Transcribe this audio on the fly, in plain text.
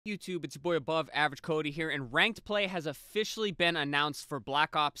YouTube, it's your boy Above Average Cody here, and Ranked Play has officially been announced for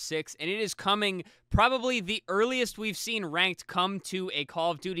Black Ops 6, and it is coming probably the earliest we've seen Ranked come to a Call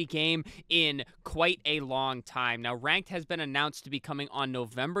of Duty game in quite a long time. Now, Ranked has been announced to be coming on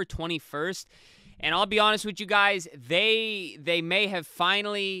November 21st, and I'll be honest with you guys, they may have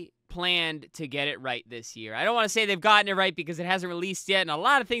finally planned to get it right this year. I don't want to say they've gotten it right because it hasn't released yet, and a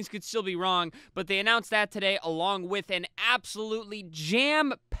lot of things could still be wrong, but they announced that today along with an absolutely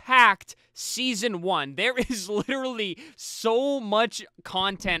jam-packed Season 1. There is literally so much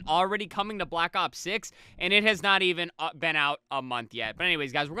content already coming to Black Ops 6, and it has not even been out a month yet. But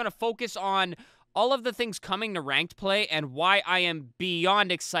anyways, guys, we're going to focus on all of the things coming to Ranked Play and why I am beyond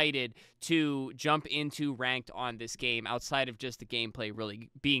excited to jump into Ranked on this game outside of just the gameplay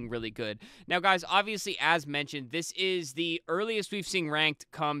being really good. Now, guys, obviously, as mentioned, this is the earliest we've seen Ranked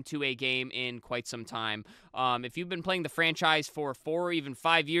come to a game in quite some time. If you've been playing the franchise for 4 or even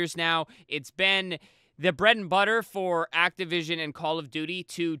 5 years now, it's been the bread and butter for Activision and Call of Duty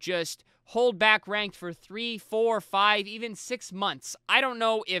to just hold back Ranked for 3, 4, 5, even 6 months. I don't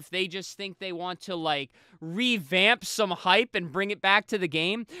know if they just think they want to, like, revamp some hype and bring it back to the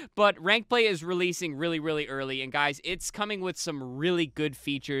game, but Ranked Play is releasing really early, and guys, it's coming with some really good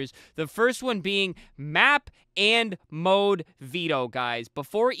features. The first one being map and mode veto, guys.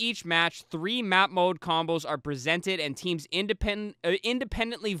 Before each match, 3 map mode combos are presented, and teams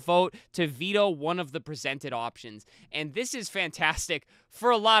independently vote to veto one of the presented options. And this is fantastic for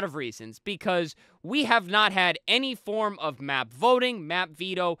a lot of reasons, because we have not had any form of map voting, map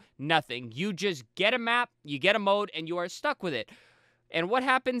veto, nothing. You just get a map, you get a mode, and you are stuck with it. And what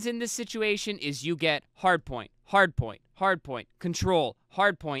happens in this situation is you get hardpoint, hardpoint, hardpoint, control,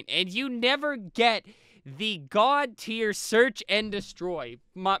 hardpoint, and you never get the god tier search and destroy.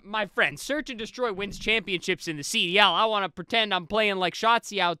 My friend, search and destroy wins championships in the CDL. I want to pretend I'm playing like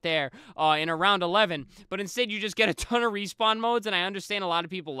Shotzzy out there in a round 11, but instead you just get a ton of respawn modes, and I understand a lot of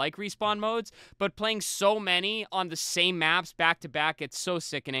people like respawn modes, but playing so many on the same maps back to back, it's so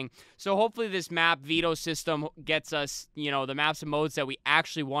sickening. So hopefully this map veto system gets us, the maps and modes that we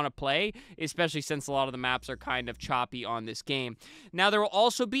actually want to play, especially since a lot of the maps are kind of choppy on this game. Now, there will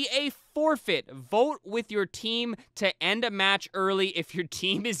also be a forfeit. Vote with your team to end a match early if your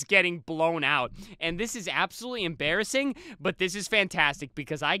team is getting blown out. And this is absolutely embarrassing, but this is fantastic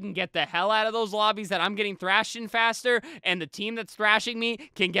because I can get the hell out of those lobbies that I'm getting thrashed in faster, and the team that's thrashing me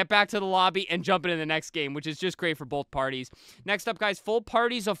can get back to the lobby and jump into the next game, which is just great for both parties. Next up, guys, full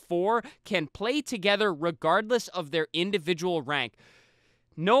parties of 4 can play together regardless of their individual rank.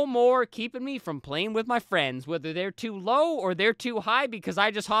 No more keeping me from playing with my friends, whether they're too low or they're too high because I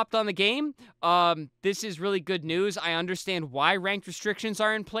just hopped on the game. This is really good news. I understand why ranked restrictions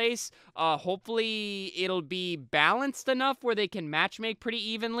are in place. Hopefully it'll be balanced enough where they can matchmake pretty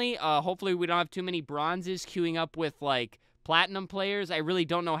evenly. Hopefully we don't have too many bronzes queuing up with, like, platinum players. I really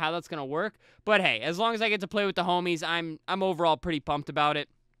don't know how that's going to work. But hey, as long as I get to play with the homies, I'm overall pretty pumped about it.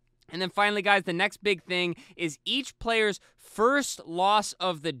 And then finally, guys, the next big thing is each player's first loss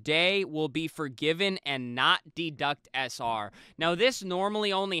of the day will be forgiven and not deduct SR. Now, this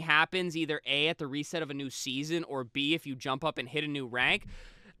normally only happens either A, at the reset of a new season, or B, if you jump up and hit a new rank.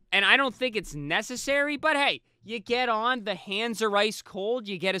 And I don't think it's necessary, but hey, you get on, the hands are ice cold,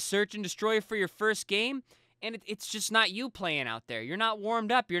 you get a search and destroy for your first game, and it's just not you playing out there. You're not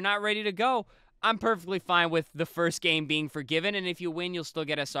warmed up, you're not ready to go. I'm perfectly fine with the first game being forgiven, and if you win, you'll still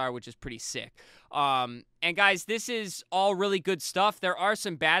get SR, which is pretty sick. And guys, this is all really good stuff. There are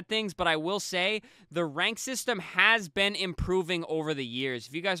some bad things, but I will say the rank system has been improving over the years.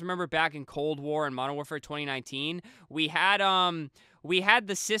 If you guys remember back in Cold War and Modern Warfare 2019, we had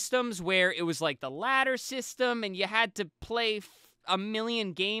the systems where it was like the ladder system, and you had to play a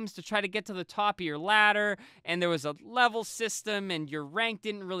million games to try to get to the top of your ladder, and there was a level system, and your rank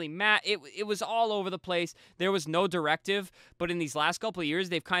didn't really matter. It was all over the place. There was no directive, but in these last couple of years,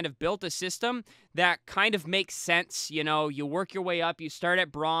 they've kind of built a system that kind of makes sense. You work your way up, you start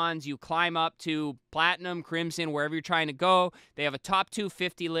at bronze, you climb up to platinum, crimson, wherever you're trying to go. They have a top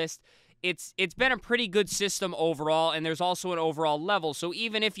 250 list. It's been a pretty good system overall, and there's also an overall level, so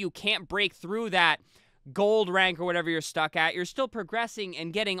even if you can't break through that gold rank or whatever you're stuck at, you're still progressing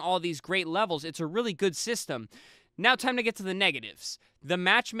and getting all these great levels. It's a really good system. Now, time to get to the negatives. The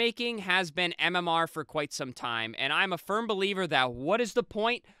matchmaking has been MMR for quite some time, and I'm a firm believer that what is the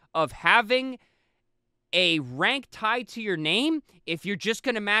point of having a rank tied to your name if you're just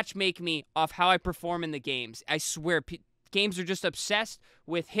going to matchmake me off how I perform in the games? I swear, games are just obsessed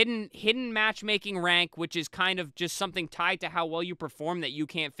with hidden matchmaking rank, which is kind of just something tied to how well you perform that you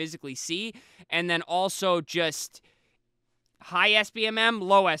can't physically see. And then also just high SBMM,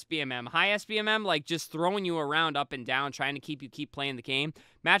 low SBMM. High SBMM, like just throwing you around up and down, trying to keep playing the game.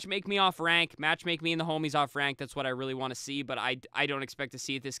 Matchmake me off rank. Matchmake me and the homies off rank. That's what I really want to see, but I don't expect to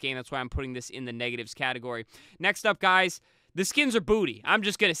see it this game. That's why I'm putting this in the negatives category. Next up, guys, the skins are booty. I'm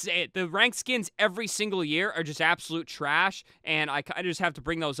just going to say it. The ranked skins every single year are just absolute trash, and I just have to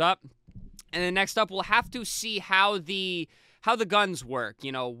bring those up. And then next up, we'll have to see how the guns work.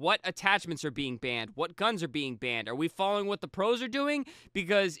 You know, what attachments are being banned, what guns are being banned. Are we following what the pros are doing?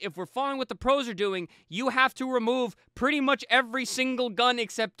 Because if we're following what the pros are doing, you have to remove pretty much every single gun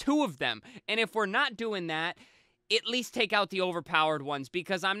except 2 of them. And if we're not doing that, at least take out the overpowered ones,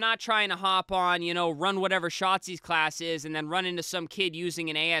 because I'm not trying to hop on, you know, run whatever Shotzzy's class is and then run into some kid using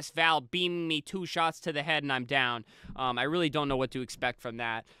an AS Val beaming me 2 shots to the head and I'm down. I really don't know what to expect from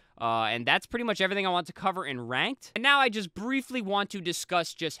that. And that's pretty much everything I want to cover in Ranked. And now I just briefly want to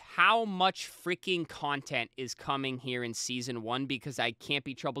discuss just how much freaking content is coming here in Season 1, because I can't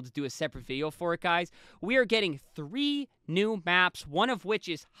be troubled to do a separate video for it, guys. We are getting 3 new maps, one of which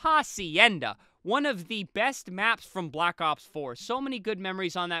is Hacienda, one of the best maps from Black Ops 4. So many good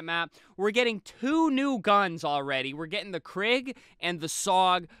memories on that map. We're getting 2 new guns already. We're getting the Krig and the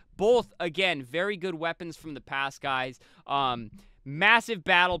SOG. Both, again, very good weapons from the past, guys. Massive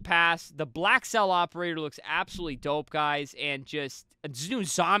battle pass. The Black Cell Operator looks absolutely dope, guys. And just a new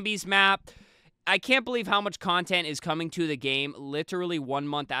zombies map. I can't believe how much content is coming to the game literally 1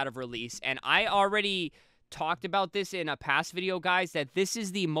 month out of release. And I already talked about this in a past video, guys, that this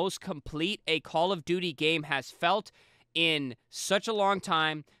is the most complete a Call of Duty game has felt in such a long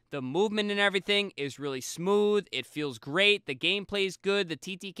time. The movement and everything is really smooth. It feels great. The gameplay is good. The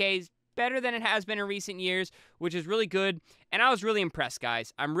TTK is better than it has been in recent years, which is really good. And I was really impressed,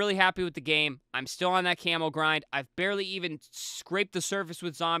 guys. I'm really happy with the game. I'm still on that camo grind. I've barely even scraped the surface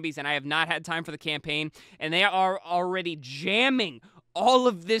with zombies, and I have not had time for the campaign. And they are already jamming all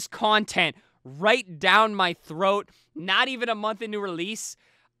of this content right down my throat. Not even a month into release.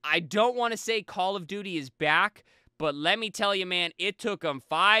 I don't want to say Call of Duty is back, but let me tell you, man, it took them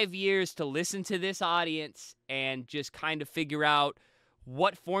 5 years to listen to this audience and just kind of figure out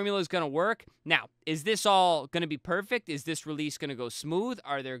what formula is going to work. Now, is this all going to be perfect? Is this release going to go smooth?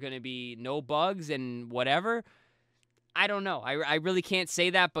 Are there going to be no bugs and whatever? I don't know. I really can't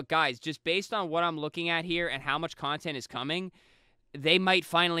say that, but guys, just based on what I'm looking at here and how much content is coming, they might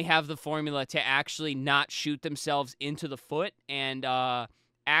finally have the formula to actually not shoot themselves into the foot and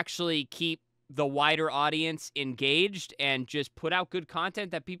actually keep the wider audience engaged and just put out good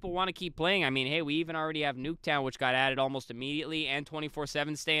content that people want to keep playing. I mean, hey, we even already have Nuketown, which got added almost immediately, and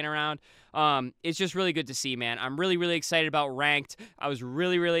 24/7 staying around. It's just really good to see, man. I'm really, really excited about Ranked. I was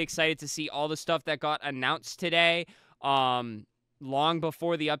really, really excited to see all the stuff that got announced today. Long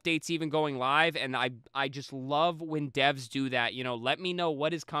before the updates even going live, and I just love when devs do that. You know, let me know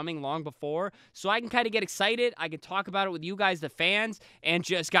what is coming long before so I can kind of get excited. I can talk about it with you guys, the fans, and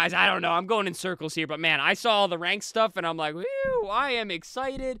just, guys, I don't know, I'm going in circles here, but man, I saw all the ranked stuff and I'm like, whew, I am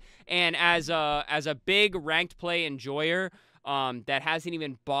excited. And as a big ranked play enjoyer, that hasn't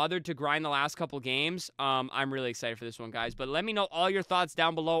even bothered to grind the last couple games, I'm really excited for this one, guys. But let me know all your thoughts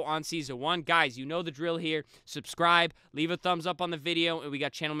down below on Season 1. Guys, you know the drill here. Subscribe, leave a thumbs up on the video, and we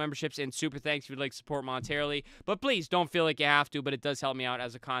got channel memberships and super thanks if you'd like to support monetarily. But please, don't feel like you have to, but it does help me out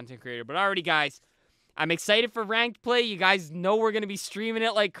as a content creator. But alrighty, guys, I'm excited for ranked play. You guys know we're going to be streaming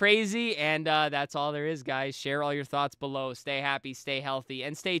it like crazy, and that's all there is, guys. Share all your thoughts below. Stay happy, stay healthy,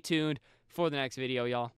 and stay tuned for the next video, y'all.